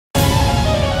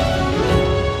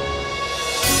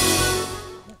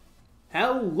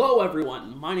Hello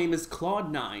everyone, my name is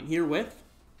Clod9, here with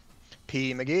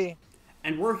P McGee.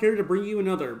 And we're here to bring you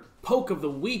another Poke of the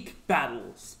Week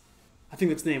battles. I think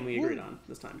that's the name we agreed on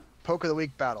this time. Poke of the Week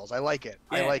battles. I like it.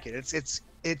 Yeah. I like it.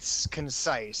 It's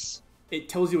concise. It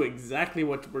tells you exactly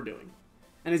what we're doing.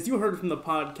 And as you heard from the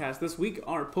podcast this week,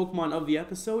 our Pokemon of the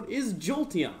episode is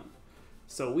Jolteon.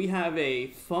 So we have a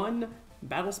fun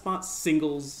Battle Spot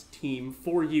singles team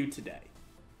for you today.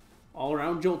 All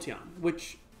around Jolteon,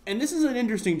 and this is an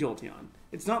interesting Jolteon.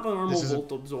 It's not the normal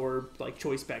Volt Absorb,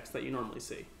 choice specs that you normally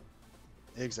see.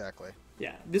 Exactly.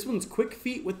 Yeah, this one's Quick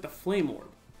Feet with the Flame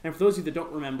Orb. And for those of you that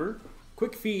don't remember,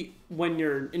 Quick Feet, when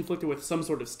you're inflicted with some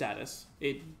sort of status,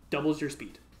 it doubles your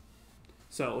speed.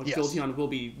 So yes. Jolteon will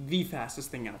be the fastest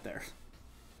thing out there.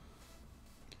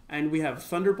 And we have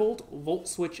Thunderbolt, Volt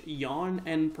Switch, Yawn,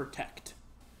 and Protect.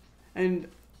 And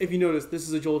if you notice, this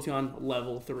is a Jolteon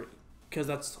level 3. Because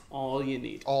that's all you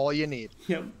need. All you need.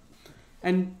 Yep.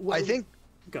 And I think...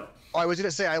 Go. I was going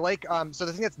to say, I like... so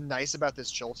the thing that's nice about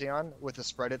this Jolteon with the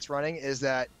spread it's running is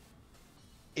that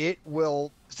it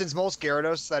will... Since most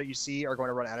Gyarados that you see are going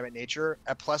to run Adamant Nature,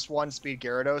 at +1 speed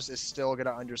Gyarados is still going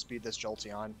to underspeed this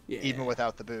Jolteon, even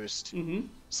without the boost. Mm-hmm.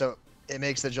 So it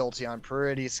makes the Jolteon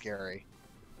pretty scary.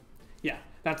 Yeah,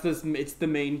 it's the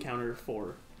main counter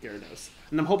for Gyarados.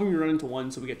 And I'm hoping we run into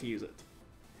one so we get to use it.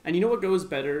 And you know what goes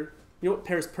better... You know what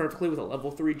pairs perfectly with a level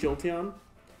 3 Jolteon?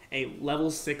 A level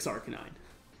 6 Arcanine.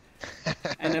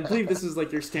 And I believe this is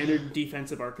your standard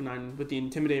defensive Arcanine with the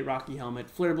Intimidate, Rocky Helmet,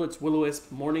 Flare Blitz,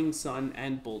 Will-O-Wisp, Morning Sun,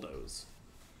 and Bulldoze.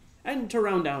 And to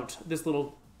round out this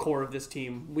little core of this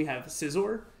team, we have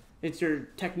Scizor. It's your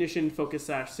Technician Focus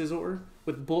Sash Scizor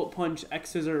with Bullet Punch,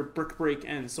 X-Scissor, Brick Break,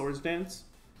 and Swords Dance.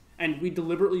 And we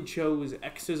deliberately chose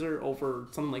X-Scissor over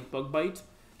something like Bug Bite,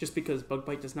 just because Bug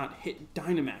Bite does not hit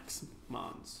Dynamax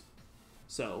mons.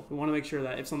 So we want to make sure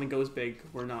that if something goes big,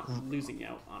 we're not losing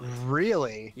out on it.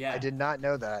 Really? Yeah. I did not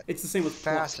know that. It's the same with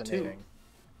Fascinating. Pluck, too.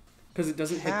 Because it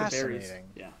doesn't hit the berries.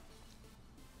 Yeah.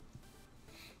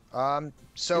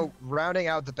 So rounding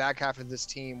out the back half of this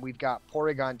team, we've got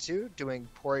Porygon 2 doing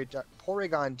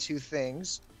Porygon 2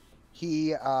 things.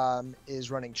 He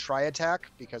is running Tri-Attack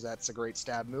because that's a great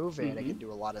stab move and it can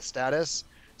do a lot of status.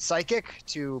 Psychic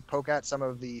to poke at some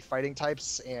of the fighting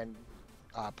types and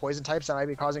poison types that might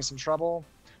be causing some trouble.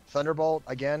 Thunderbolt,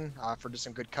 again, for just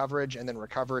some good coverage, and then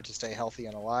Recover to stay healthy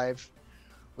and alive.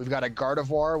 We've got a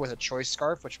Gardevoir with a Choice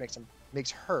Scarf, which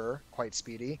makes her quite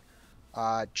speedy.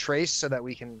 Trace, so that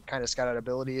we can kind of scout out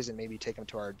abilities and maybe take them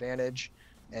to our advantage.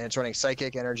 And it's running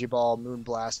Psychic, Energy Ball,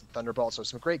 Moonblast, and Thunderbolt, so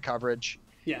some great coverage.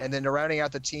 Yeah. And then rounding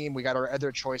out the team, we got our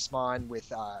other Choice Mon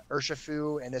with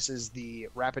Urshifu, and this is the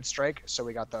Rapid Strike, so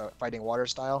we got the Fighting Water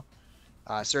style.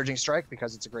 Surging Strike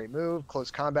because it's a great move,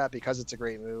 Close Combat because it's a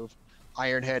great move,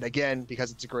 Iron Head again because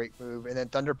it's a great move, and then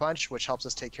Thunder Punch, which helps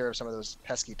us take care of some of those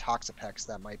pesky Toxapex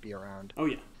that might be around. Oh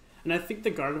yeah, and I think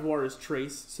the Gardevoir is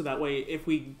Trace, so that way if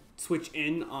we switch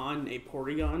in on a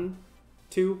Porygon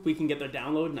 2, we can get their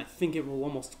download, and I think it will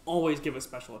almost always give a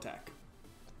special attack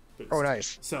boost. Oh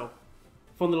nice. So,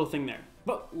 fun little thing there.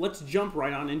 But let's jump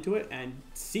right on into it and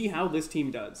see how this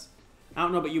team does. I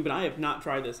don't know about you, but I have not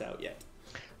tried this out yet.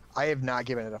 I have not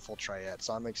given it a full try yet,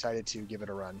 so I'm excited to give it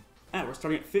a run. Yeah, we're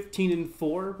starting at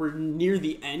 15-4. We're near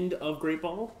the end of Great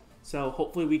Ball, so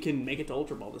hopefully we can make it to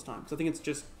Ultra Ball this time. Because I think it's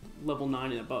just level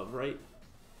 9 and above, right?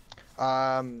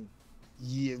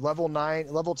 Yeah, level 9,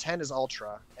 level 10 is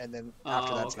Ultra, and then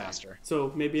after that's Master.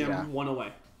 So maybe I'm 1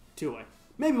 away, 2 away.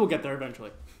 Maybe we'll get there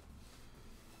eventually.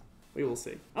 We will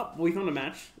see. Oh, we found a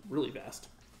match really fast.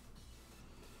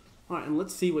 All right, and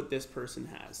let's see what this person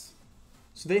has.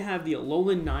 So they have the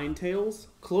Alolan Ninetales,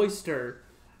 Cloyster,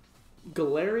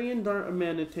 Galarian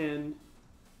Darmanitan,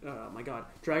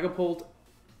 Dragapult,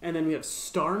 and then we have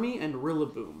Starmie and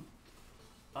Rillaboom.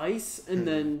 Ice, and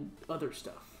then other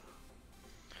stuff.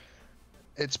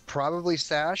 It's probably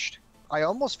stashed. I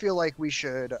almost feel like we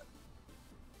should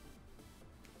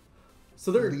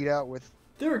lead out with...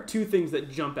 There are 2 things that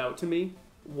jump out to me.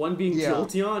 One being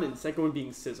Jolteon, and the second one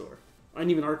being Scizor. And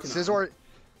even Arcanine.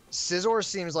 Scizor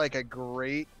seems like a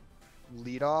great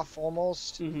leadoff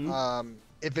almost.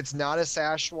 If it's not a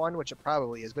sashed one, which it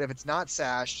probably is, but if it's not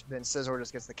sashed, then Scizor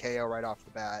just gets the KO right off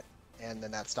the bat, and then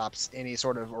that stops any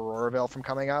sort of Aurora Veil from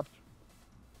coming up.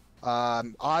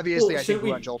 Obviously, I think we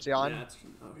want Jolteon. Yeah,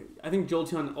 okay. I think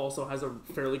Jolteon also has a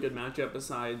fairly good matchup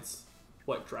besides,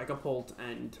 Dragapult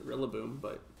and Rillaboom,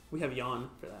 but we have Yawn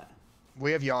for that.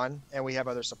 We have Yawn, and we have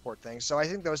other support things, so I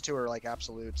think those 2 are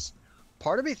absolutes.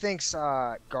 Part of me thinks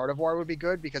Gardevoir would be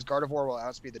good because Gardevoir will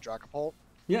outspeed the Dragapult.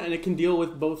 Yeah, and it can deal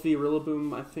with both the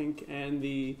Rillaboom, I think, and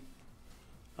the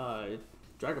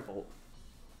Dragapult.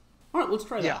 All right, let's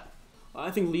try that.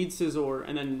 I think lead Scizor,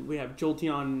 and then we have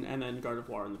Jolteon, and then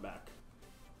Gardevoir in the back.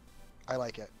 I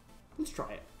like it. Let's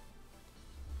try it.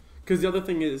 Because the other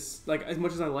thing is, like, as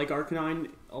much as I like Arcanine,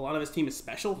 a lot of his team is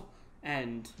special,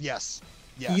 and Yes.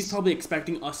 he's probably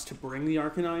expecting us to bring the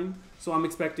Arcanine, so I'm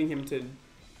expecting him to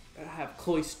have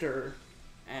Cloyster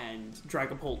and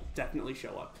Dragapult definitely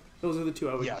show up. Those are the two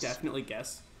I would definitely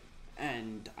guess.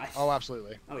 And Oh,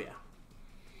 absolutely. Oh, yeah.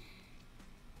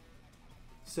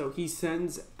 So he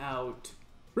sends out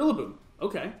Rillaboom.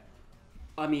 Okay.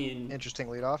 I mean... Interesting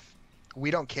leadoff. We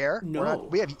don't care. No.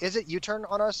 Is it U-turn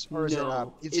on us? Or is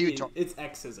it's U-turn? It's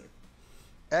X-Scissor.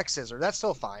 X-Scissor. That's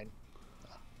still fine.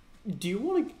 Do you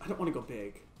want to... I don't want to go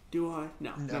big. Do I?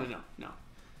 No.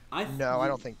 I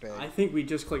don't think big. I think we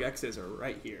just click X-Scissor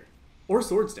right here. Or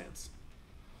Swords Dance.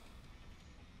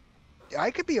 I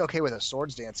could be okay with a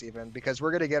Swords Dance even, because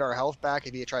we're going to get our health back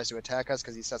if he tries to attack us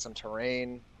because he sets some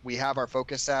terrain. We have our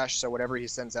Focus Sash, so whatever he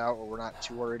sends out, we're not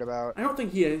too worried about. I don't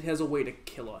think he has a way to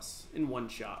kill us in one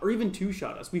shot, or even two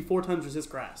shot us. We 4 times resist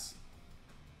grass.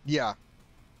 Yeah.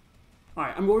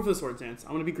 Alright, I'm going for the Swords Dance. I'm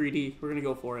going to be greedy. We're going to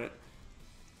go for it.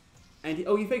 And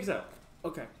he fakes out.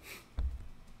 Okay.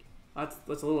 That's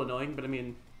a little annoying, but I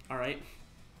mean, alright.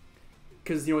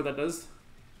 Because you know what that does?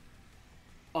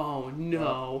 Oh,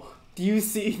 no. Do you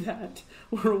see that?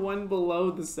 We're 1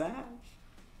 below the Sash.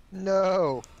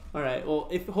 No. Alright, well,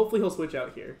 hopefully he'll switch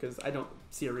out here, because I don't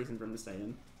see a reason for him to stay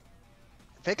in.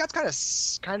 Fake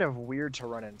out's kind of weird to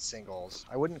run in singles.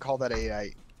 I wouldn't call that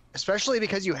especially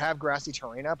because you have grassy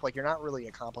terrain up, like you're not really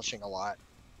accomplishing a lot.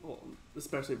 Well,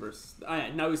 especially versus...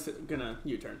 now he's gonna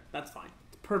U-turn. That's fine.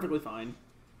 It's perfectly fine.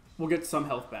 We'll get some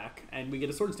health back, and we get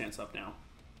a Swords Dance up now.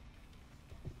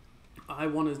 I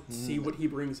want to see what he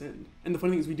brings in. And the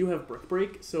funny thing is we do have Brick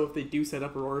Break, so if they do set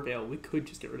up Aurora Veil, we could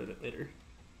just get rid of it later.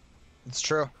 It's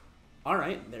true.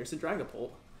 Alright, there's a Dragapult.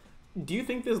 Do you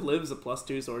think this lives a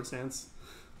 +2 Swords Dance?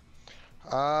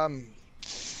 I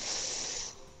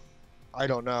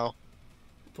don't know.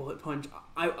 Bullet Punch.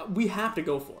 We have to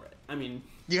go for it. I mean...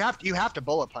 You have to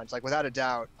Bullet Punch, like, without a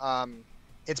doubt.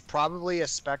 It's probably a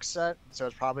spec set, so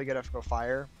it's probably going to go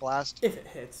Fire Blast. If it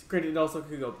hits. Granted, it also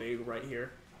could go big right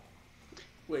here.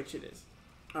 Which it is.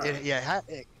 Right.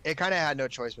 It kind of had no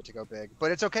choice but to go big.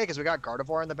 But it's okay, because we got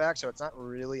Gardevoir in the back, so it's not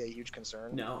really a huge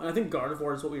concern. No, and I think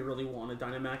Gardevoir is what we really wanted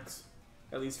Dynamax.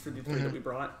 At least for the 3 that we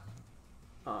brought.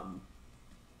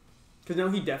 Because now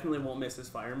he definitely won't miss his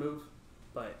Fire move.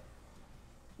 But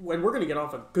when we're going to get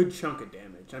off a good chunk of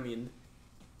damage, I mean...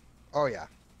 Oh, yeah.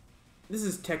 This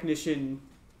is Technician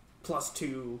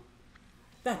 +2.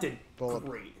 That did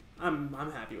great. I'm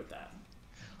happy with that.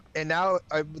 And now,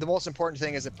 the most important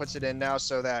thing is it puts it in now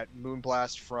so that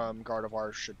Moonblast from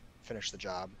Gardevoir should finish the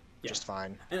job just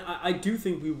fine. And I do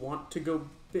think we want to go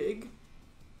big,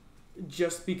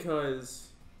 just because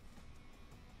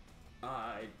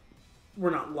we're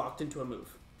not locked into a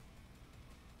move.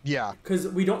 Yeah. Because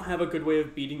we don't have a good way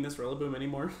of beating this Rillaboom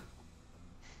anymore.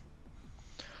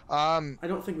 I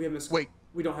don't think we have Miss. Wait.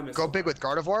 We don't have Miss. Go big with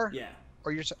Gardevoir? Yeah.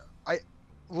 Or you're...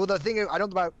 Well, the thing is, I don't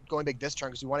know about going big this turn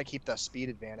because we want to keep the speed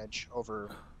advantage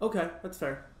over... Okay, that's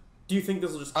fair. Do you think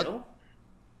this will just kill?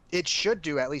 It should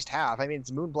do at least half. I mean,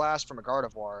 it's Moonblast from a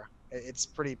Gardevoir. It's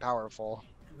pretty powerful.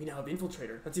 We now have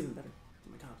Infiltrator. That's even better.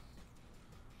 Oh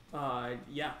my god.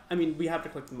 Yeah. I mean, we have to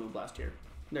click the Moonblast here.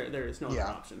 There is no other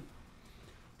option.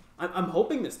 I'm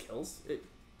hoping this kills. It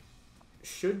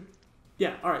should...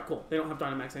 Yeah, alright, cool. They don't have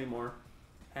Dynamax anymore.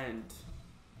 And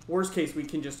worst case, we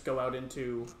can just go out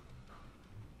into...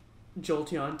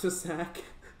 Jolteon to sack,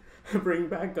 bring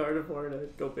back Gardevoir to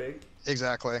go big.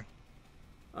 Exactly.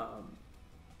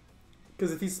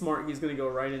 Because if he's smart, he's going to go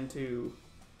right into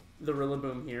the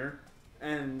Rillaboom here.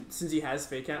 And since he has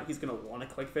Fake Out, he's going to want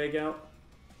to click Fake Out,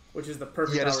 which is the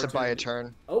perfect just to buy a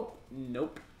turn. Oh,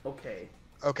 nope. Okay.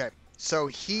 Okay, so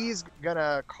he's going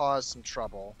to cause some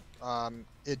trouble.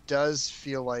 It does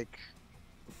feel like...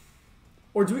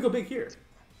 Or do we go big here?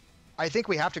 I think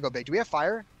we have to go big. Do we have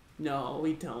Fire? No,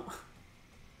 we don't.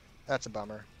 That's a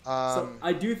bummer. So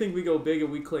I do think we go big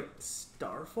and we click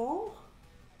Starfall?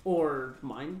 Or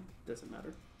Mine? Doesn't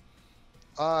matter.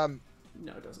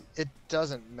 No, it doesn't. It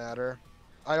doesn't matter.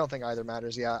 I don't think either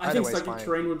matters, yeah. I think Psychic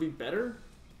Terrain would be better.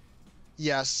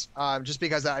 Yes, just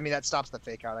because, that stops the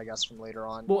Fake Out, I guess, from later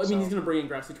on. Well, I mean, he's going to bring in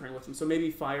Grassy Terrain with him, so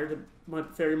maybe Fairy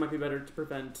might be better to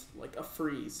prevent, like, a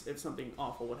freeze if something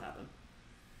awful would happen.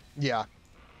 Yeah.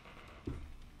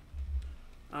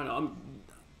 I don't know.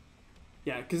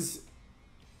 Yeah, because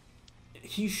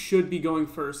he should be going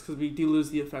first because we do lose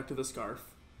the effect of the Scarf.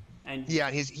 And yeah,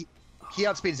 he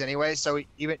outspeeds anyway, so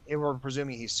even if we're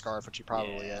presuming he's Scarf, which he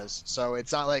probably is. So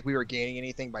it's not like we were gaining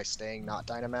anything by staying not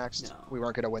Dynamaxed. No. We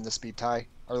weren't going to win the speed tie,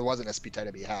 or there wasn't a speed tie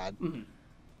to be had. Mm-hmm.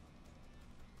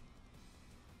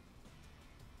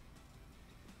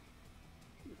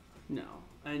 No.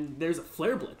 And there's a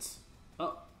Flare Blitz.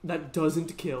 Oh, that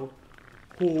doesn't kill.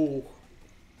 Oh.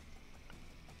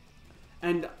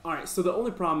 And, alright, so the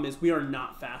only problem is we are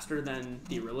not faster than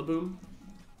the Eeveelution.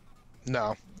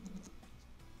 No.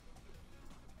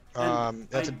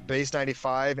 That's a base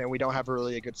 95, and we don't have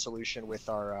really a good solution with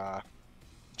our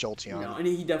Jolteon. No, and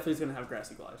he definitely is going to have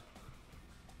Grassy Glide.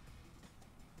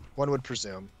 One would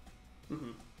presume.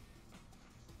 Mm-hmm.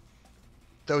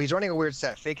 Though he's running a weird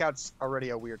set. Fake Out's already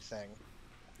a weird thing.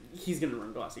 He's going to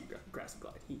run Grassy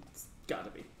Glide. He's got to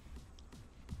be.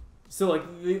 So,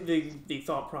 like, the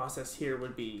thought process here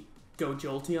would be go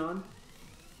Jolteon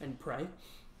and pray.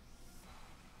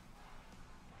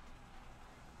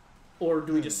 Or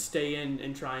do we just stay in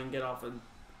and try and get off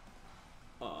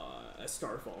a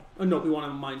Starfall? Oh, no, we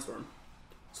want a Mindstorm.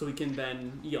 So we can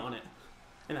then yawn it.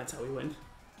 And that's how we win.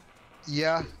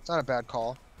 Yeah, it's not a bad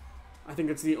call. I think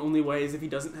that's the only way is if he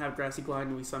doesn't have Grassy Glide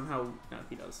and we somehow... No,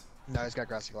 he does. No, he's got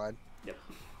Grassy Glide. Yep.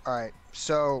 Alright,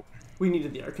 so... We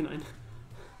needed the Arcanine.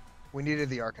 We needed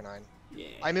the Arcanine. Yeah.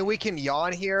 I mean, we can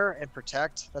yawn here and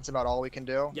protect. That's about all we can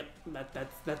do. Yep,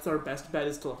 that's our best bet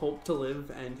is to hope to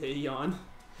live and hit yawn.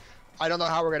 I don't know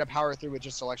how we're going to power through with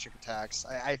just electric attacks.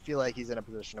 I feel like he's in a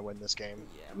position to win this game.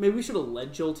 Yeah, maybe we should have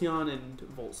led Jolteon and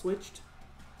Volt Switched.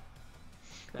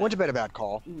 Wouldn't have been a bad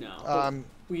call. No.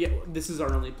 This is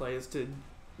our only play is to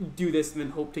do this and then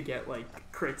hope to get,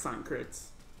 like, crits on crits.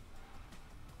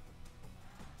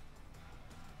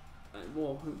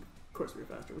 Well, of course we're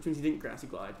faster, which means he didn't Grassy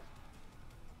Glide.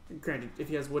 Granted, if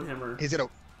he has Woodhammer... He's going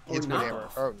to... He's Woodhammer.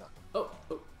 Oh, no.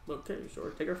 Oh, okay, sure.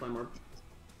 Take our Flame Orb.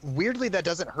 Weirdly, that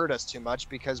doesn't hurt us too much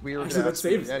because we were going to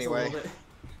save it anyway.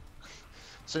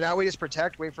 So now we just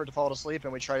protect, wait for it to fall asleep,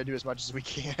 and we try to do as much as we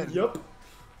can. Yep.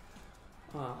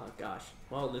 Oh gosh.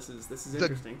 Well, this is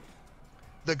interesting.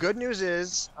 The good news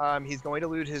is he's going to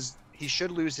lose his. He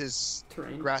should lose his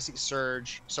Terrain. Grassy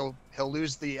Surge, so he'll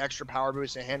lose the extra power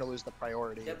boost and he'll lose the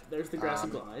priority. Yep. There's the Grassy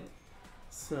Glide.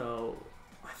 So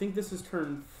I think this is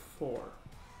turn 4. Or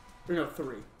no,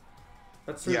 3.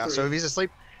 That's turn 3. So if he's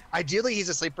asleep. Ideally, he's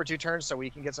asleep for 2 turns, so we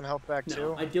can get some health back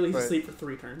too. Ideally, he's asleep for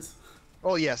 3 turns.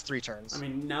 Oh yes, 3 turns. I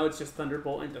mean, now it's just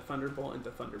Thunderbolt into Thunderbolt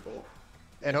into Thunderbolt.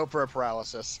 And hope for a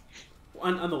paralysis.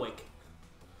 On the wake.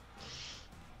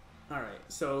 All right,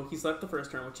 so he's left the first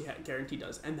turn, which he guarantee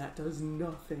does, and that does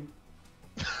nothing.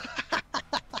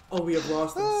 Oh, we have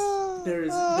lost this.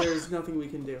 There's nothing we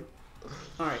can do.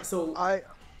 All right, so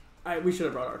we should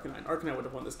have brought Arcanine. Arcanine would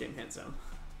have won this game hands down.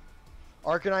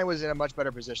 Arcanine was in a much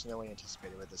better position than we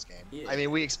anticipated with this game. Yeah. I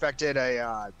mean, we expected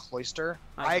a Cloyster.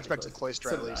 I expected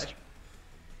Cloyster at least.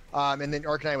 And then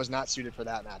Arcanine was not suited for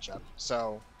that matchup.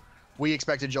 So we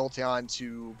expected Jolteon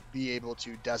to be able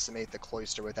to decimate the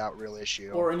Cloyster without real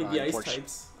issue. Or any of the ice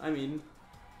types. I mean...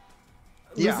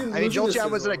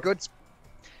 Jolteon was in a good...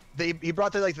 He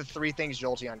brought the 3 things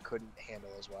Jolteon couldn't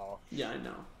handle as well. Yeah, I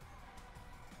know.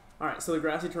 Alright, so the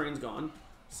grassy terrain's gone.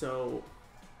 So...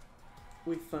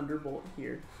 we Thunderbolt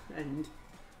here, and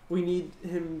we need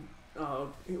him. I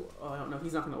don't know.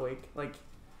 He's not gonna wake.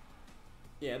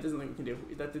 Yeah, there's nothing we can do.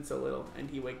 That did so little, and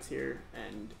he wakes here,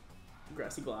 and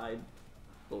Grassy Glide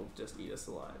will just eat us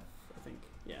alive. I think.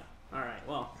 Yeah. All right.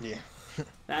 Well. Yeah.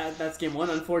 That's game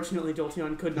 1. Unfortunately,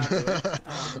 Jolteon could not do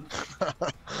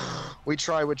it. We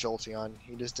tried with Jolteon.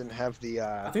 He just didn't have the.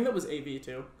 I think that was AV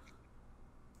too.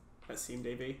 That seemed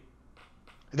AV.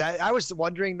 I was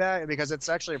wondering that because it's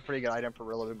actually a pretty good item for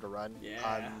Rillaboom to run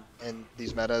in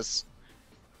these metas.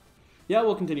 Yeah,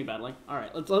 we'll continue battling. All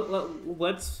right,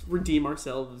 let's redeem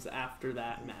ourselves after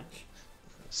that match.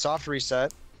 Soft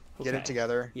reset, get it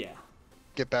together. Yeah,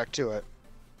 get back to it.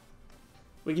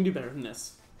 We can do better than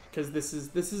this because this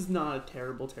is not a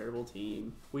terrible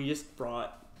team. We just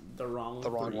brought the wrong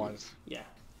ones. Yeah.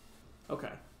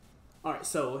 Okay. Alright,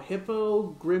 so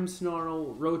Hippo,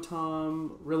 Grimmsnarl,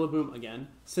 Rotom, Rillaboom again,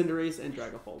 Cinderace, and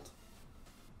Dragapult.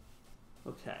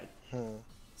 Okay.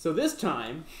 So this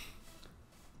time,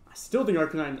 I still think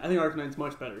Arcanine's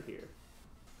much better here.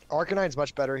 Arcanine's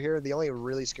much better here. The only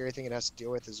really scary thing it has to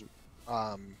deal with is...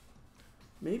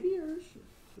 maybe Urshifu.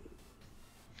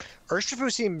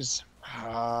 Urshifu seems...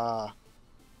 I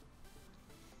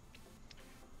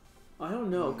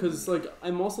don't know, because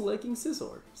I'm also liking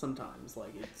Scizor sometimes.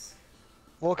 It's...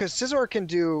 Well, because Scizor can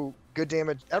do good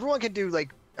damage. Everyone can do,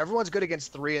 everyone's good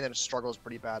against 3 and then struggles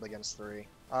pretty bad against 3.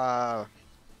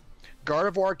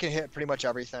 Gardevoir can hit pretty much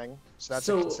everything, so that's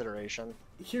a consideration.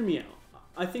 Hear me out.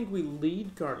 I think we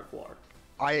lead Gardevoir.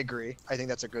 I agree. I think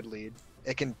that's a good lead.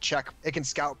 It can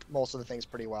scout most of the things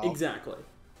pretty well. Exactly.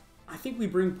 I think we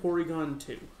bring Porygon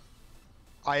 2.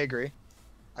 I agree.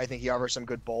 I think he offers some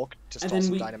good bulk to And stall then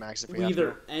some we Dynamax if we either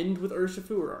have to. end with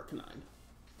Urshifu or Arcanine.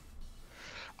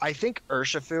 I think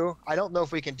Urshifu. I don't know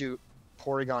if we can do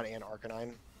Porygon and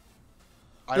Arcanine.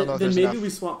 I don't know if then there's maybe enough. we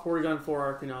swap Porygon for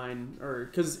Arcanine, or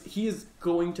because he is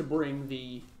going to bring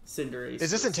the Cinderace.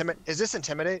 Is this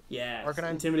Intimidate? Yeah.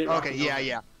 Arcanine? Intimidate. Okay, Rocky yeah, Helmet.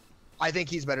 yeah. I think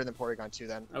he's better than Porygon 2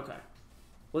 then. Okay.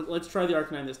 Let's try the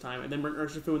Arcanine this time, and then bring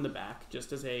Urshifu in the back,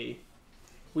 just as a...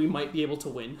 We might be able to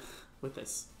win with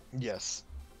this. Yes.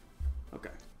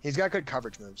 Okay. He's got good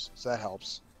coverage moves, so that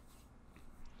helps.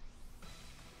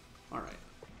 Alright.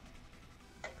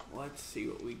 Let's see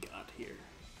what we got here.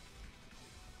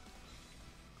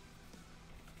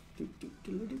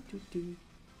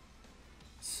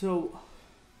 So,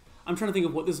 I'm trying to think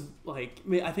of what this, like...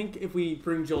 I think if we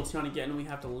bring Jolteon again, we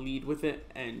have to lead with it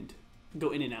and go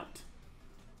in and out.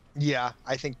 Yeah,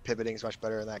 I think pivoting is much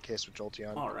better in that case with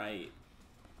Jolteon. Alright.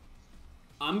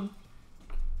 I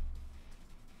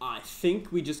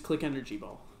think we just click Energy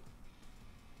Ball.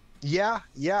 Yeah,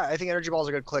 I think Energy Ball is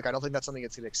a good click. I don't think that's something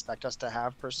it's going to expect us to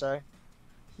have, per se.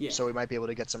 Yeah. So we might be able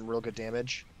to get some real good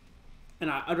damage.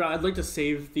 And I'd like to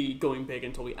save the going big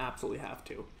until we absolutely have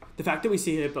to. The fact that we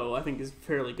see Hippo, I think, is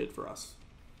fairly good for us.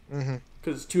 Mm-hmm.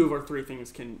 Because 2 of our 3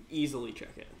 things can easily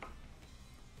check it.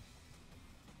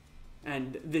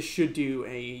 And this should do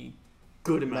a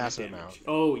good amount Massive of damage. amount.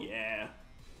 Oh, yeah.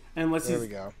 And There we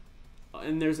go.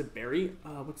 And there's a berry.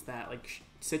 What's that? Like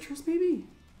citrus, maybe?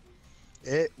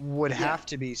 It would have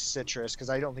to be Citrus, because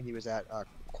I don't think he was at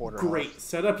quarter Great. health.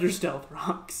 Set up your Stealth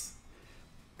Rocks.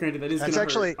 Granted, that is going to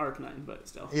hurt Arcanine, but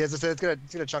still. Yeah, it's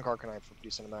gonna chunk Arcanine for a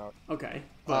decent amount. Okay.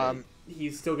 But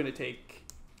he's still going to take...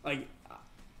 Like,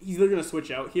 he's either going to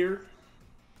switch out here,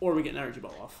 or we get an Energy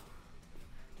Ball off.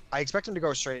 I expect him to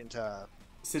go straight into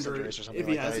Cinderace or something if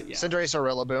he like has that. it, yeah. Cinderace or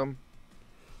Rillaboom.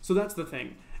 So that's the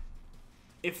thing.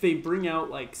 If they bring out,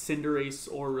 like, Cinderace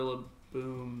or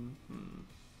Rillaboom...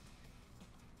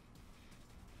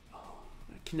 I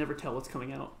can never tell what's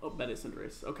coming out. Oh, that is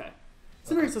Cinderace. Okay.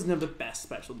 Cinderace doesn't have the best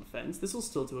special defense. This will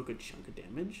still do a good chunk of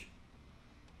damage.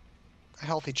 A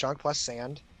healthy chunk plus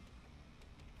Sand.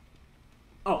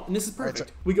 Oh, and this is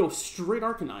perfect. We go straight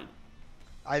Arcanine.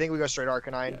 I think we go straight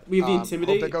Arcanine. Yeah. We have the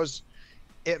Intimidate. Hope it goes.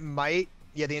 It might.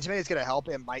 Yeah, the Intimidate's gonna help.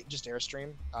 It might just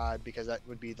Airstream, because that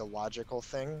would be the logical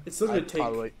thing. It's still gonna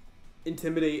take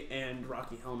Intimidate and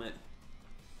Rocky Helmet.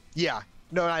 Yeah.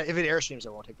 No, if it Airstreams,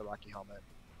 it won't take the Rocky Helmet.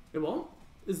 It won't?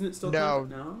 Isn't it still? No.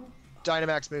 No.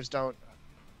 Dynamax moves don't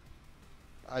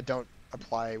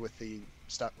apply with the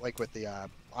stuff like with the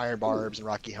Iron Barbs and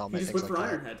Rocky Helmet. You just Things went for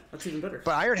like Iron Head. That's even better.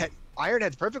 But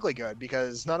Ironhead's perfectly good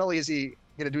because not only is he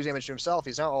gonna do damage to himself,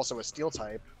 he's now also a Steel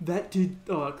type. That did.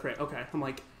 Oh, crit. Okay. I'm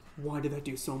like, why did that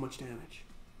do so much damage?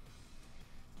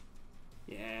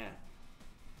 Yeah.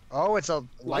 Oh, it's a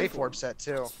Life Orb set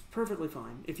too. That's perfectly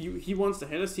fine. If he wants to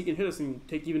hit us, he can hit us and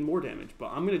take even more damage.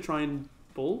 But I'm gonna try and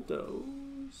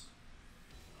bulldoze.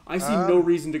 I see no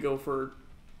reason to go for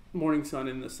Morning Sun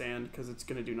in the sand because it's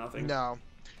gonna do nothing. No,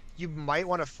 you might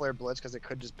want to Flare Blitz because it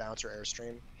could just bounce or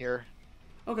Airstream here.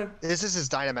 Okay. This is his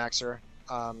Dynamaxer,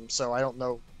 so I don't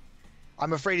know.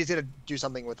 I'm afraid he's gonna do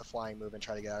something with the flying move and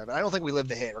try to get out of it. I don't think we live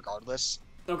the hit regardless.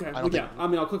 Okay. I don't think... I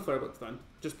mean, I'll click Flare Blitz then,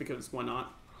 just because why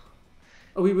not?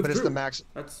 Oh, he withdrew. But it's the max.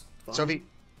 That's fine. So if he...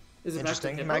 Is it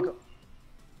interesting. back to Hippo?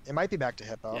 It might be back to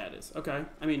Hippo. Yeah, it is. Okay.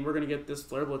 I mean, we're gonna get this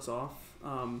Flare Blitz off.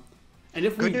 And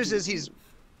if Good news is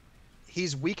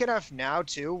he's weak enough now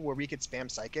too, where we could spam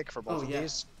Psychic for both of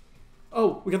these.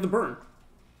 Oh, we got the burn.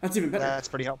 That's even better. That's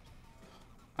pretty helpful.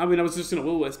 I mean, I was just gonna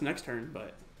Will-Wisp next turn,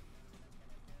 but.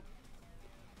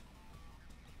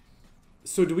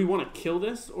 So do we want to kill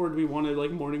this, or do we want to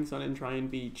like Morning Sun and try and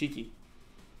be cheeky?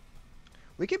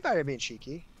 We could better be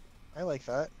cheeky. I like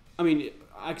that. I mean,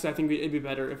 actually, I think it'd be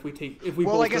better if we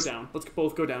both go down. Let's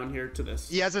both go down here to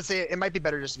this. Yeah, as I say, it might be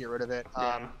better just to get rid of it.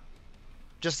 Yeah.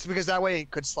 Just because that way it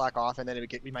could slack off, and then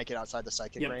we might get outside the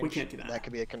Psychic range. we can't do that. That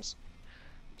could be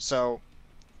So,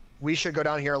 we should go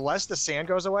down here unless the sand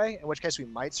goes away, in which case we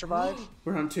might survive.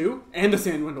 We're on 2, and the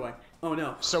sand went away. Oh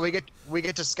no. So we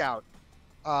get to scout.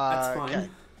 That's fine. Okay.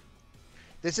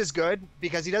 This is good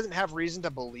because he doesn't have reason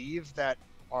to believe that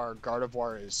our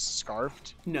Gardevoir is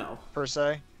scarfed. No. Per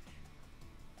se.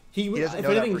 He would, if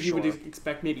anything, he would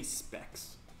expect maybe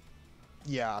Specs.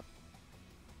 Yeah.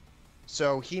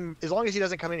 So as long as he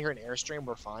doesn't come in here and Airstream,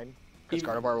 we're fine. Because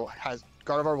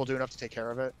Gardevoir will do enough to take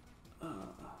care of it.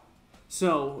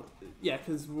 So yeah,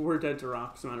 because we're dead to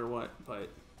rocks no matter what. But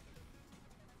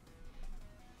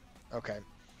okay.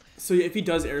 So yeah, if he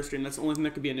does Airstream, that's the only thing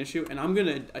that could be an issue. And I'm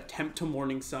gonna attempt to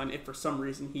Morning Sun if for some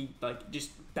reason he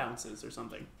just bounces or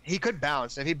something. He could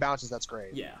bounce. If he bounces, that's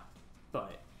great. Yeah,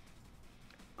 but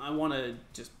I want to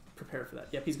just prepare for that.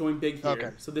 Yep, he's going big here.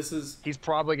 Okay. So this is. He's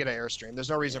probably gonna Airstream.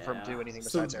 There's no reason for him to do anything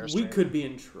besides Airstream. We could be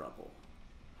in trouble.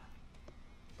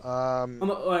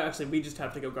 Actually, we just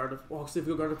have to go guard. Well, if we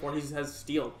go guard 4, he has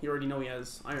Steel. You already know he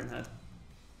has Iron Head.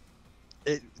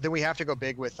 Then we have to go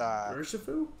big with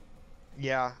Urshifu?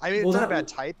 Yeah, I mean, it's not a bad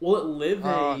type. Will it live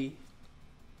a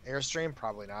Airstream?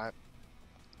 Probably not.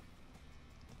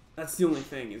 That's the only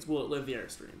thing, is will it live the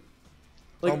Airstream?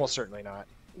 Almost certainly not.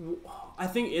 I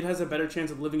think it has a better chance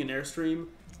of living an Airstream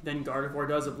than Gardevoir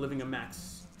does of living a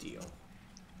Max Steel.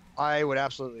 I would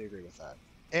absolutely agree with that.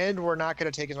 And we're not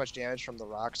going to take as much damage from the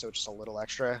rock, so it's just a little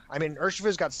extra. I mean,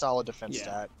 Urshifu's got solid defense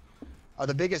stat.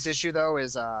 The biggest issue, though,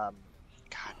 is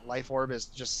Life Orb is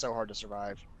just so hard to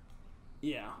survive.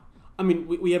 Yeah. I mean,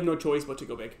 we have no choice but to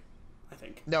go big, I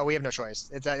think. No, we have no choice.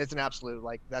 It's an absolute,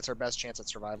 that's our best chance at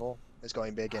survival, is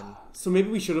going big. And so maybe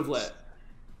we should have let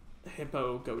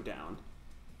Hippo go down.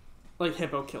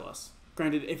 Hippo kill us.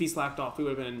 Granted, if he slacked off, we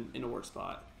would have been in a worse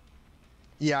spot.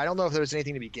 Yeah, I don't know if there was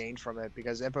anything to be gained from it,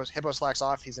 because Hippo slacks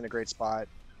off, he's in a great spot.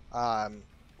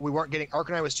 We weren't getting...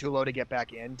 Arcanine was too low to get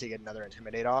back in to get another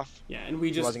Intimidate off. Yeah, and we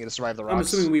just... He wasn't going to survive the rocks. I'm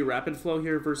assuming we Rapid Flow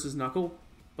here versus Knuckle,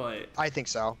 but... I think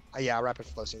so. Yeah, Rapid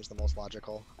Flow seems the most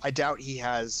logical. I doubt he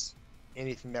has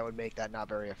anything that would make that not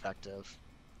very effective.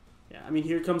 Yeah, I mean,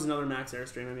 here comes another Max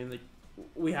Airstream. I mean,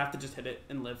 we have to just hit it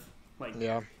and live.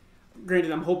 Yeah.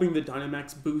 Granted, I'm hoping the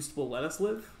Dynamax boost will let us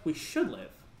live. We should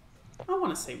live. I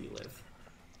want to say we live.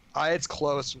 It's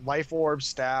close. Life Orb,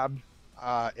 Stab,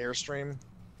 Airstream.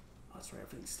 Oh, that's right.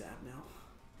 Everything's stabbed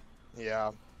now.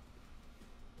 Yeah.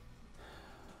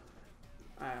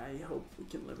 I hope we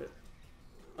can live it.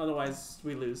 Otherwise,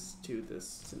 we lose to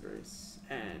this Cinderace.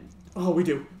 And... Oh, we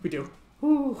do. We do.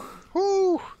 Woo.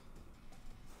 Woo.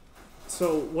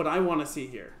 So, what I want to see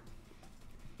here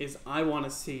is I want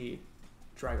to see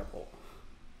Dragapult.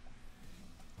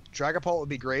 Dragapult would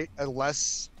be great,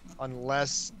 unless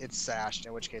it's sashed,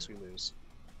 in which case we lose.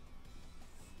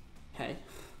 Hey.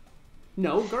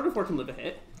 No, Gardevoir can live a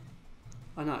hit.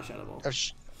 Not Shadow Ball.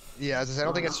 Yeah, as I say,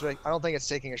 I don't think it's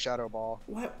taking a Shadow Ball.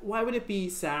 Why would it be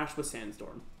Sash with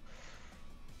Sandstorm?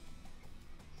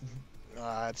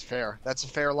 That's fair. That's a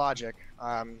fair logic.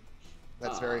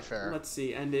 That's very fair. Let's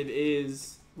see, and it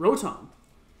is Rotom.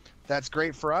 That's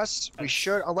great for us. We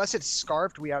should, unless it's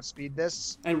Scarfed, we outspeed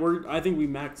this. And I think we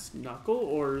max Knuckle,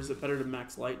 or is it better to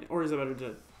max Lightning, or is it better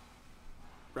to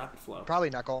Rapid Flow? Probably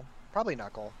Knuckle. Probably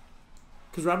Knuckle.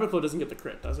 Because Rapid Flow doesn't get the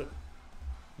crit, does it?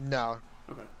 No.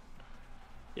 Okay.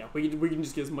 Yeah, we can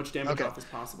just get as much damage off as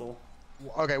possible.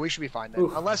 Okay, we should be fine then.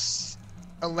 Oof.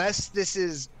 Unless this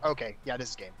is... Okay, yeah, this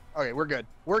is game. Okay, we're good.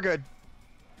 We're good.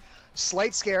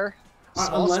 Slight scare.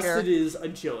 Unless scare. it is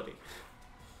Agility.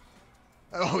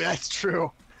 Oh, that's true.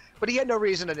 But he had no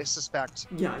reason to suspect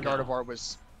Gardevoir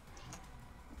was...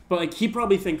 But, he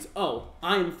probably thinks, oh,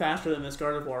 I am faster than this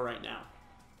Gardevoir right now.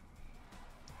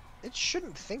 It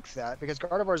shouldn't think that, because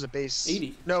Gardevoir is a base...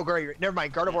 80. No, never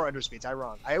mind. Gardevoir underspeeds. I'm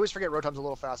wrong. I always forget Rotom's a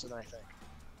little faster than I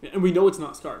think. And we know it's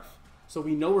not Scarf. So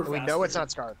we know we're faster. We know it's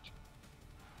not Scarfed.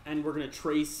 And we're going to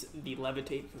trace the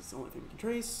Levitate, because it's the only thing we can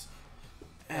trace.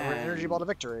 And we're Energy Ball to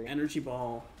victory. Energy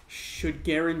Ball should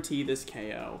guarantee this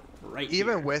KO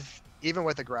even with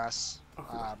a grass.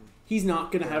 He's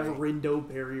not gonna have a Rindo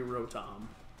Berry Rotom.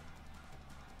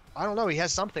 I don't know. He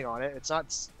has something on it. It's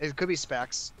not. It could be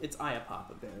Specs. It's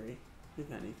Iapapa Berry,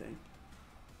 if anything.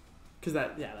 Because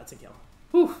that's a kill.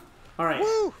 Whew. All right.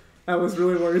 Woo! That was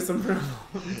really worrisome for a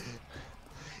moment.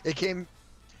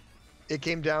 It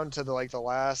came down to the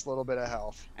last little bit of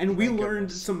health. And we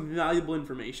learned some valuable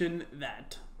information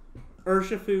that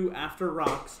Urshifu, after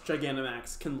Rocks,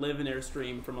 Gigantamax, can live in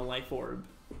Airstream from a Life Orb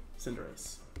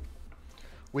Cinderace.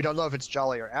 We don't know if it's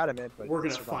Jolly or Adamant, but we're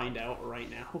going to find out right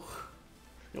now.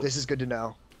 Nope. This is good to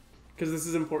know. Because this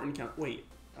is important. Wait.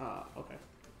 Okay.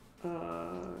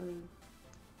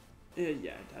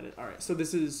 Yeah, I got it. All right, so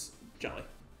this is Jolly.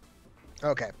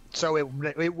 Okay, so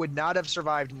it would not have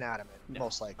survived an Adamant,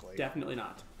 most likely. Definitely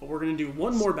not. But we're going to do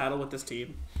one more battle with this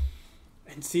team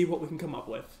and see what we can come up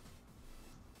with.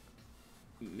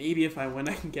 Maybe if I win,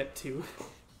 I can get to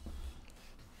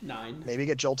 9. Maybe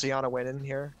get Jolteon a win in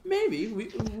here. Maybe.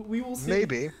 We will see.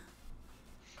 Maybe.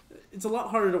 It's a lot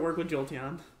harder to work with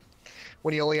Jolteon.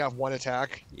 When you only have one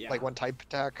attack, yeah. One type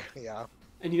attack, yeah.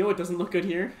 And you know what doesn't look good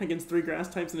here against 3 grass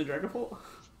types and a Dragapult?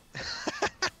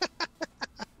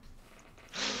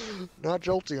 Not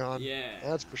Jolteon. Yeah.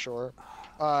 That's for sure.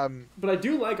 But I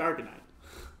do like Arcanine.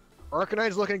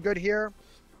 Arcanine's looking good here.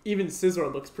 Even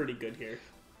Scizor looks pretty good here.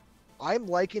 I'm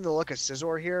liking the look of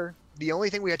Scizor here. The only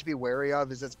thing we have to be wary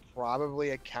of is it's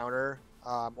probably a counter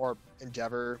or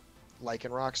Endeavor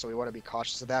Lycanroc, so we want to be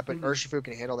cautious of that. But Urshifu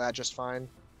can handle that just fine.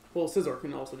 Well, Scizor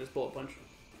can also just Bullet Punch.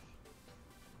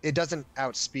 It doesn't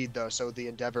outspeed, though, so the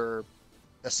Endeavor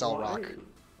Accel Rock.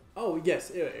 Oh,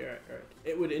 yes. Right.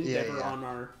 It would Endeavor on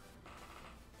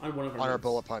one of our our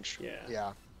Bullet Punch.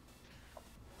 Yeah.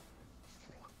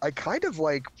 I kind of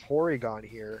like Porygon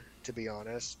here, to be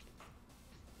honest.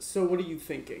 So what are you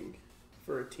thinking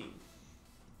for a team?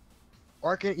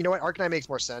 You know what? Arcanine makes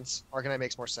more sense.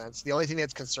 The only thing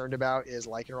that's concerned about is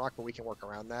Lycanroc, but we can work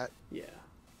around that. Yeah.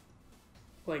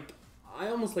 Like, I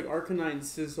almost like Arcanine,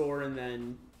 Scizor, and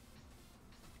then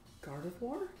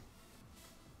Gardevoir?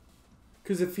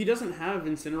 Because if he doesn't have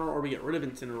Incineroar or we get rid of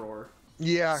Incineroar,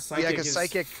 because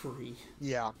Psychic free.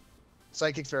 Yeah.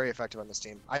 Psychic's very effective on this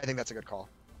team. I think that's a good call.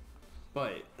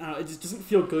 But it just doesn't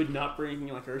feel good not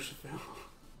bringing like Urshifu.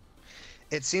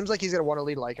 It seems like he's going to want to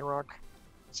lead Lycanroc.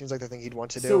 Seems like the thing he'd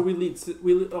want to do. So we lead.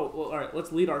 Oh, well, all right.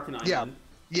 Let's lead Arcanine. Yeah. Then.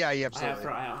 Yeah, absolutely.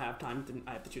 I don't have time.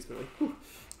 I have to choose quickly. Whew.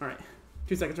 All right.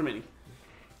 2 seconds remaining.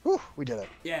 Whew, we did it.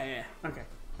 Yeah. Okay.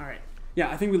 All right. Yeah,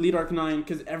 I think we lead Arcanine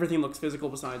because everything looks physical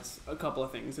besides a couple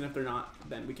of things, and if they're not,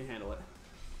 then we can handle it.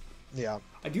 Yeah.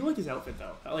 I do like his outfit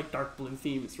though. I like dark blue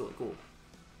theme. It's really cool.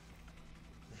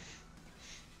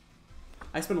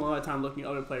 I spend a lot of time looking at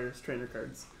other players' trainer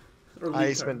cards.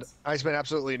 I spend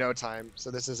absolutely no time.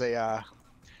 So this is a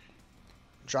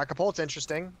Dracopult's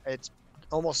interesting. It's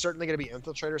almost certainly going to be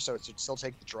Infiltrator, so it should still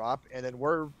take the drop. And then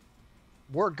we're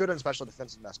good on special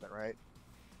defense investment, right?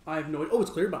 I have no idea. Oh,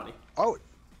 it's Clear Body. Oh,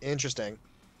 interesting.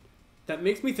 That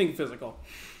makes me think physical.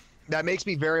 That makes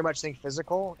me very much think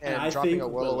physical, and I dropping think a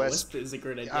Will-O-Wisp is a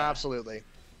great idea. Absolutely.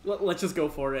 Let's just go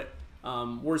for it.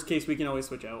 Worst case, we can always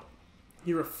switch out.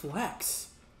 He reflects.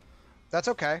 That's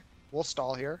okay. We'll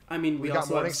stall here. I mean, we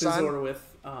also have Scizor with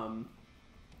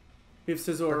we have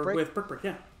Scizor with Brick Break,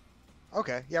 yeah.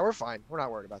 Okay, yeah, we're fine. We're not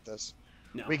worried about this.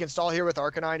 No. We can stall here with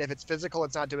Arcanine. If it's physical,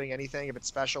 it's not doing anything. If it's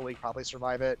special, we can probably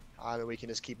survive it. And we can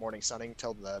just keep Morning Sunning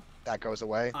till that goes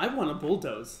away. I want to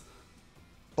Bulldoze.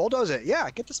 Bulldoze it, yeah.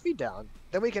 Get the speed down.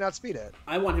 Then we can outspeed it.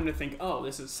 I want him to think, oh,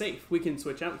 this is safe. We can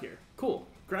switch out here. Cool.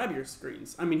 Grab your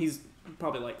screens. I mean, he's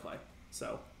probably Light Clay,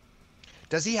 so.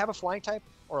 Does he have a Flying type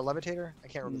or a Levitator? I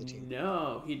can't remember the team.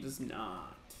 No, he does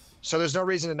not. So there's no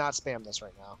reason to not spam this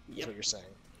right now, is Yep. what you're saying.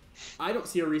 I don't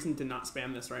see a reason to not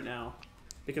spam this right now,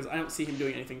 because I don't see him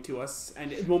doing anything to us,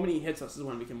 and the moment he hits us is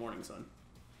when we can Morning Sun.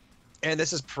 And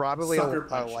this is probably Sucker a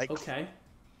Punch. like... Okay.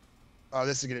 Oh,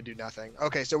 this is going to do nothing.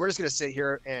 Okay, so we're just going to sit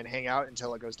here and hang out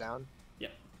until it goes down.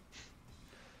 Yep.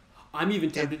 I'm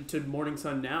even tempted to Morning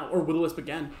Sun now, or Will-O-Wisp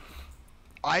again.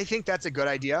 I think that's a good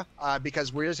idea,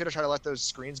 because we're just going to try to let those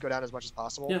screens go down as much as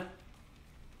possible. Yeah.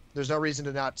 There's no reason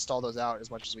to not stall those out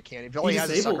as much as we can. If he only has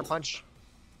a Sucker Punch,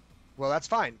 well, that's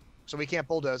fine. So we can't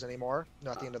Bulldoze anymore.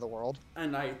 Not the end of the world.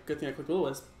 And good thing I clicked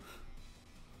Will-O-Wisp.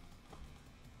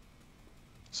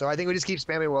 So I think we just keep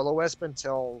spamming Will-O-Wisp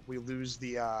until we lose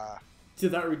the... See,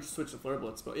 that we just switch to Flare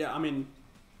Blitz, but yeah, I mean,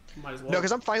 might as well. No,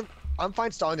 because I'm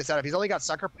fine stalling this out. If he's only got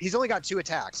 2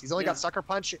 attacks. He's only got Sucker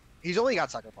Punch. He's only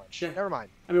got Sucker Punch. Yeah. Never mind.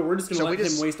 I mean, we're just going to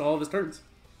let him waste all of his turns.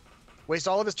 Waste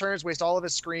all of his turns, waste all of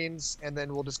his screens, and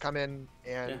then we'll just come in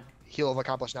and he'll have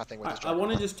accomplished nothing with his I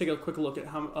want to just take a quick look at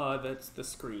how that's the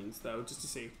screens, though, just to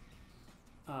see.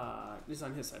 This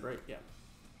on his side, right? Yeah.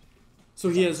 So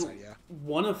he has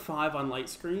 1 of 5 on light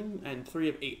screen and 3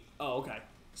 of 8. Oh, okay.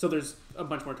 So there's a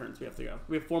bunch more turns we have to go.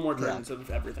 We have 4 more turns of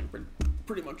everything,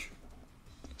 pretty much.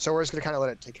 So we're just going to kind of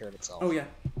let it take care of itself. Oh, yeah.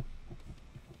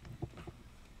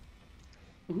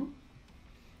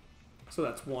 So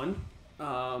that's 1.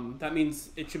 That means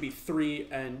it should be 3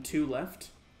 and 2 left.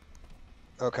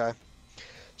 Okay.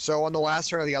 So on the last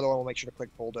turn of the other one, we'll make sure to click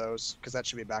Bulldoze, because that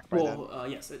should be back by then. Well,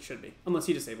 yes, it should be. Unless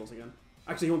he disables again.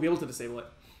 Actually, he won't be able to disable it.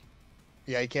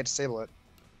 Yeah, you can't disable it.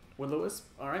 Will-O-Wisp.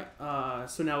 All right.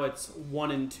 So now it's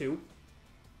 1 and 2.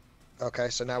 Okay,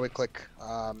 so now we click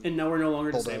and now we're no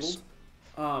longer Bulldoze.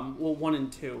 disabled. Well, 1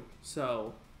 and 2.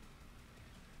 So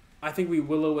I think we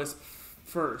Will-O-Wisp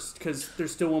first, because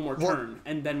there's still 1 more turn,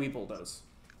 and then we Bulldoze.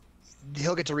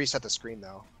 He'll get to reset the screen,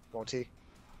 though, won't he?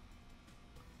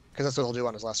 Because that's what he'll do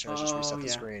on his last turn, is just reset the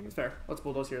screen. Fair. Let's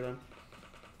Bulldoze here, then.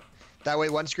 That way,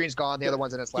 one screen's gone, the other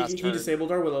one's in its last turn. He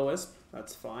disabled our Will-O-Wisp.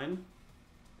 That's fine.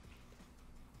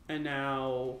 And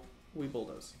now we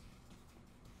Bulldoze.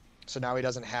 So now he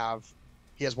doesn't have...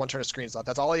 He has 1 turn of screens left.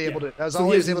 That's all he able to. That's so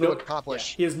all he was able to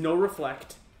accomplish. Yeah. He has no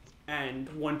Reflect and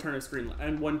 1 turn of screen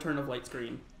and 1 turn of light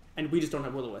screen, and we just don't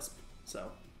have Will-O-Wisp.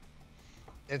 So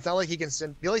it's not like he can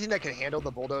send. The only thing that can handle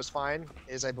the Bulldoze fine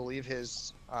is, I believe,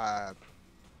 his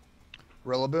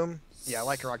Rillaboom. Yeah,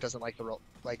 Lycanroc doesn't like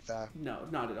the. No,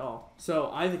 not at all. So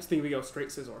I think we go straight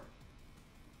Scizor.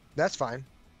 That's fine.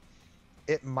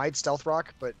 It might Stealth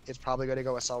Rock, but it's probably going to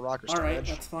go Cell Rock or Stone All right, Edge.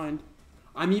 that's fine.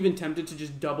 I'm even tempted to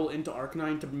just double into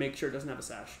Arcanine to make sure it doesn't have a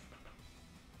Sash.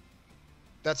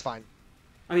 That's fine.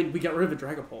 I mean, we got rid of a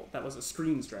Dragapult. That was a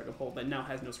screens Dragapult that now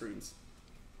has no screens.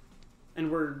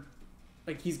 And we're...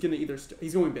 Like, he's going to either...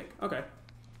 he's going big. Okay.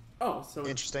 Oh, so...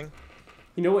 Interesting.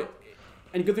 You know what?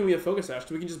 And good thing we have Focus Sash,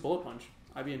 so we can just Bullet Punch.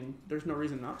 I mean, there's no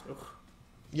reason not to.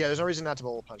 Yeah, there's no reason not to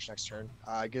Bullet Punch next turn.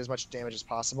 Get as much damage as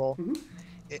possible.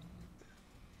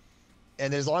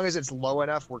 And as long as it's low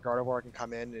enough where Gardevoir can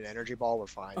come in and Energy Ball, we're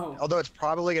fine. Oh. Although it's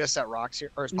probably going to set rocks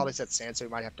here, or it's probably set sand, so we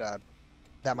might have to...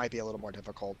 That might be a little more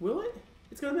difficult. Will it?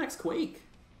 It's got a Max Quake.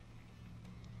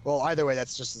 Well, either way,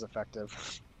 that's just as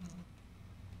effective.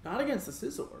 Not against the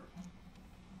Scizor.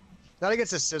 Not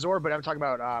against the Scizor, but I'm talking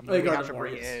about we have to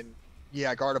bring in...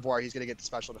 Yeah, Gardevoir, he's going to get the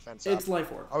special defense up. It's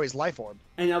Life Orb. Oh, he's Life Orb.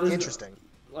 And now there's interesting.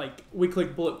 Like, we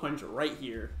click Bullet Punch right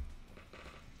here.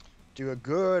 Do a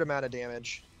good amount of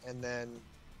damage, and then...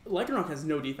 Lycanroc has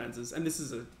no defenses, and this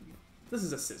is a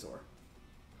Scizor.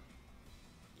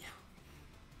 Yeah.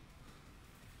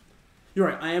 You're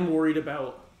right, I am worried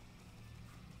about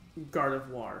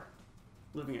Gardevoir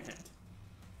living a hit.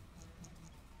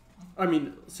 I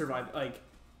mean,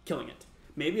 killing it.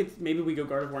 Maybe we go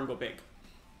Gardevoir and go big.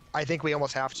 I think we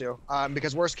almost have to,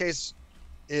 because worst case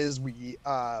is we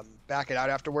back it out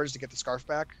afterwards to get the Scarf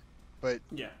back, but...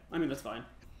 Yeah, I mean, that's fine.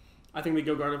 I think we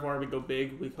go Gardevoir, we go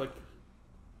big, we click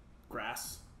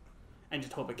Grass, and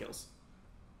just hope it kills.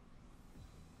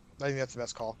 I think that's the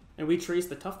best call. And we trace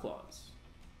the Tough Claws,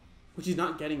 which he's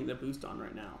not getting the boost on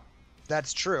right now.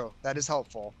 That's true. That is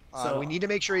helpful. So, we need to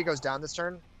make sure he goes down this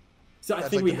turn. So I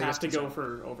think we have to go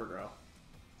for Overgrow.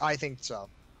 I think so.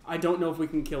 I don't know if we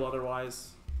can kill otherwise.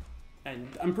 And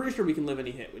I'm pretty sure we can live any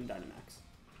hit with Dynamax.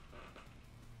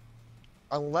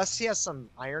 Unless he has some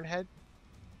Iron Head,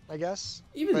 I guess.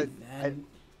 Even but then...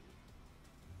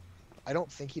 I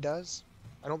don't think he does.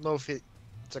 I don't know if it's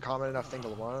a common enough thing to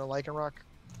run on a Lycanroc.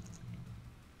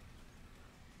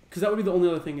 Because that would be the only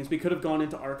other thing, is we could have gone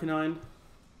into Arcanine,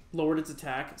 lowered its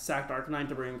attack, sacked Arcanine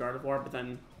to bring in Gardevoir, but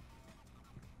then...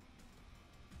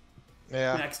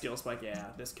 Yeah. Max Steel Spike, yeah,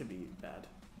 this could be bad.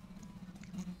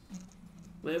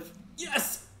 Live.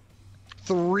 Yes!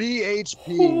 3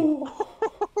 HP!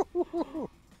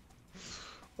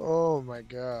 Oh my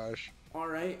gosh.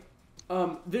 Alright.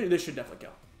 This should definitely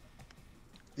kill.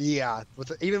 Yeah,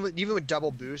 even with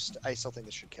double boost, I still think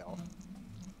this should kill.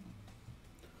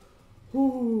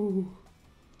 Ooh.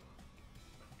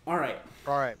 Alright.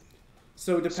 Alright.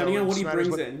 So depending on what he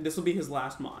brings in, this will be his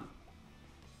last Mon.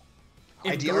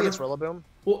 Ideally, it's Rillaboom.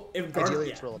 Well, if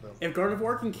it's Rillaboom. If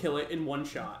Gardevoir can kill it in one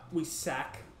shot, we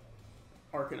sack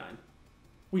Arcanine.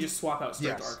 We just swap out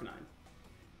straight to Arcanine.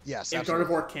 Yes, If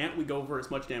Gardevoir can't, we go for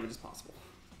as much damage as possible.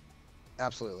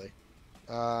 Absolutely.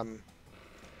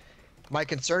 My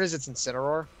concern is it's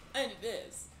Incineroar. And it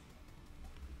is.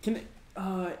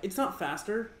 It's not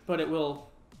faster, but it will...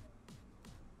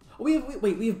 Oh, we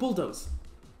have Bulldoze.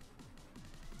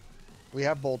 We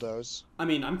have Bulldoze. I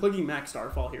mean, I'm clicking Max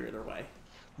Starfall here either way.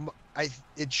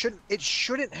 It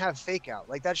shouldn't have Fake Out.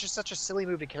 Like, that's just such a silly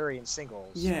move to carry in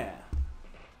singles. Yeah.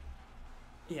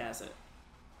 He has it.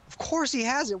 Of course he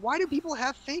has it. Why do people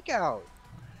have Fake Out?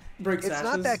 It's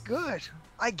not that good.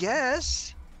 I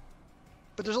guess.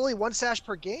 But there's only one Sash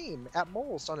per game at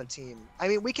most on a team. I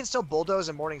mean, we can still Bulldoze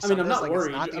and Morning Sun. I mean, I'm not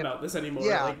worried about this anymore.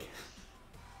 Yeah. Like,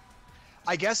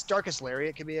 I guess Darkest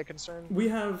Lariat could be a concern. We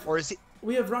have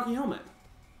Rocky Helmet.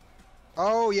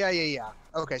 Oh, yeah.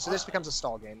 Okay, so this becomes a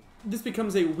stall game. This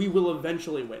becomes a we will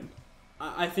eventually win.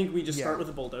 I think we just start with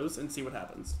a Bulldoze and see what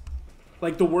happens.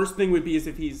 Like, the worst thing would be is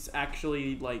if he's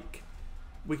actually, like,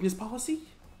 Weakness Policy?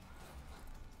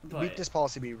 But... Weakness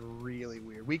Policy would be really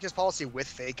weird. Weakness Policy with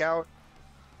Fake Out?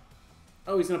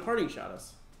 Oh, he's going to Parting Shot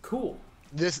us. Cool.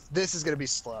 This is going to be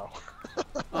slow.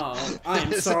 Oh,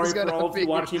 I'm sorry for all of you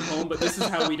watching home, but this is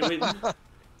how we do it.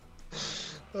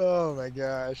 Oh my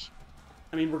gosh.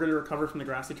 I mean, we're going to recover from the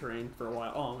grassy terrain for a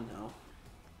while. Oh, no.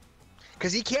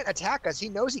 Because he can't attack us. He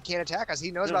knows he can't attack us.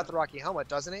 He knows about the Rocky Helmet,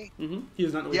 doesn't he? Mm-hmm. He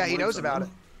does not know. Yeah, he knows about it.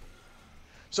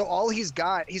 So all he's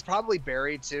got, he's probably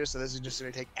buried too, so this is just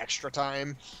going to take extra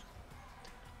time.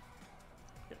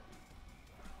 Yeah.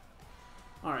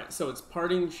 Alright, so it's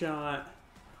Parting Shot,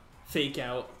 Fake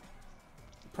Out,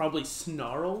 probably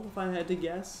Snarl, if I had to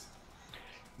guess.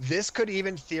 This could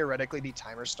even theoretically be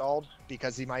timer stalled,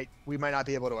 because we might not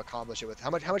be able to accomplish it with... How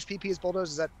much PP is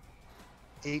Bulldoze? Is that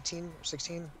 18 or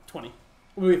 16? 20.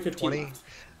 We have 15 20. left.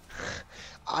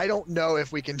 I don't know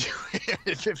if we can do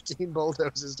it 15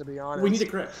 bulldozes, to be honest. We need a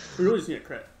crit. We really just need a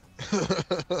crit.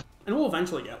 And we'll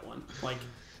eventually get one. Like,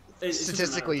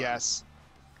 statistically, yes.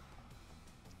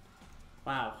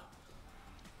 Wow.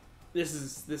 This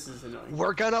is annoying.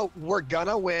 We're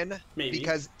gonna win. Maybe.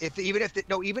 Because even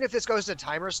if this goes to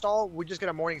timer stall, we're just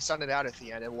gonna morning sun it out at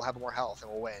the end, and we'll have more health,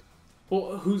 and we'll win.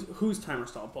 Well, who's timer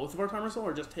stall? Both of our timer stall,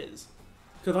 or just his?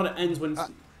 Because I thought it ends when.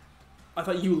 I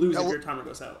thought you lose if your timer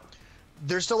goes out.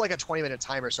 There's still like a 20-minute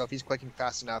timer, so if he's clicking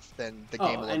fast enough, then the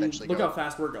game will eventually look go. How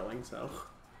fast we're going, so.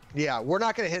 Yeah, we're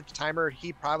not gonna hit the timer.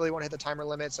 He probably won't hit the timer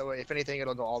limit, so if anything,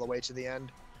 it'll go all the way to the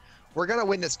end. We're gonna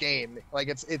win this game. Like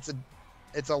it's a.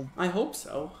 I hope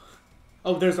so.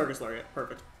 Oh, there's Darkest Lariat.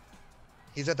 Perfect.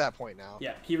 He's at that point now.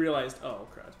 Yeah, he realized. Oh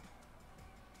crud.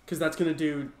 Because that's gonna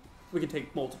do. We can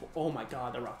take multiple. Oh my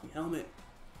god, the Rocky Helmet.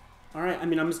 All right. I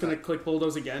mean, I'm just gonna click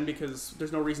Bulldoze again because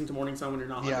there's no reason to Morning Sun when you're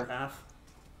not under half.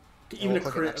 Even a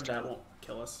crit of that won't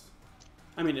kill us.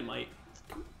 I mean, it might,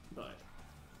 but.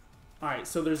 All right.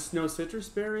 So there's no Citrus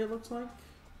Berry. It looks like.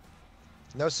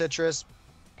 No citrus,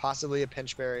 possibly a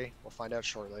pinch berry. We'll find out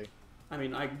shortly. I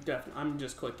mean, I'm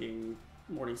just clicking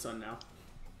Morning Sun now.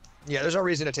 Yeah, there's no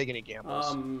reason to take any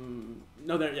gambles.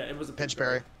 No, it was a pinch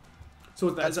berry. So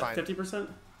is that 50%?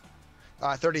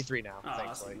 33 now,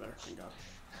 thankfully. That's better, thank God.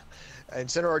 And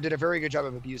Cineroar did a very good job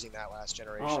of abusing that last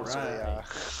generation. All right.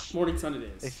 So Morning Sun it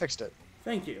is. They fixed it.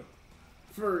 Thank you.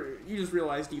 You just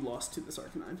realized you lost to this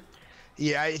Arcanine.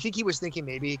 Yeah, I think he was thinking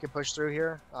maybe he could push through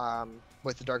here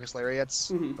with the Darkest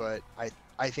Lariats, but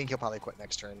I think he'll probably quit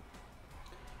next turn.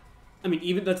 I mean,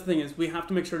 even that's the thing is we have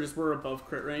to make sure just we're above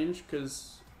crit range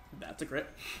because that's a crit.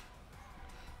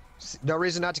 No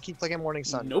reason not to keep clicking Morning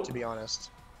Sun, nope. To be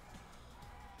honest.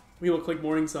 We will click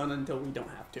Morning Sun until we don't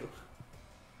have to.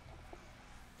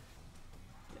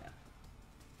 Yeah.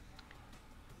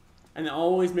 And then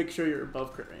always make sure you're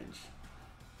above crit range.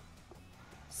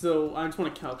 So I just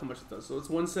want to count how much it does. So it's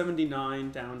 179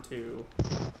 down to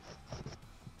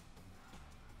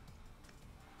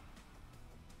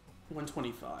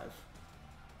 125.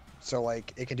 So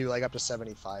like it can do like up to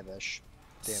 75-ish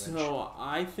damage. So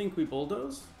I think we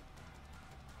bulldoze.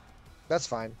 That's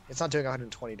fine. It's not doing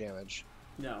 120 damage.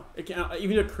 No, it can,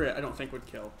 even a crit I don't think would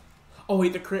kill. Oh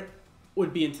wait, the crit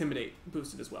would be Intimidate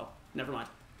boosted as well. Never mind.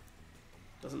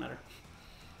 Doesn't matter.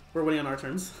 We're winning on our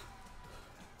terms.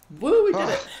 Woo, we did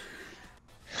it.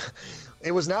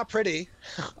 It was not pretty.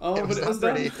 Oh, but it was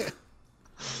pretty.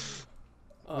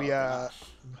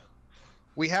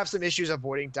 We have some issues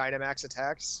avoiding Dynamax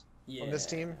attacks on this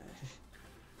team.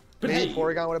 But maybe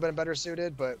Porygon would have been better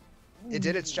suited, but it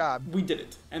did its job. We did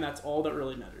it, and that's all that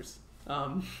really matters.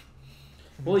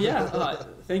 Well, yeah.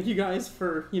 Thank you guys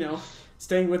for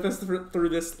staying with us through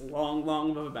this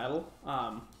long of a battle.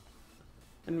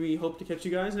 And we hope to catch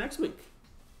you guys next week.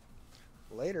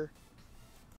 Later.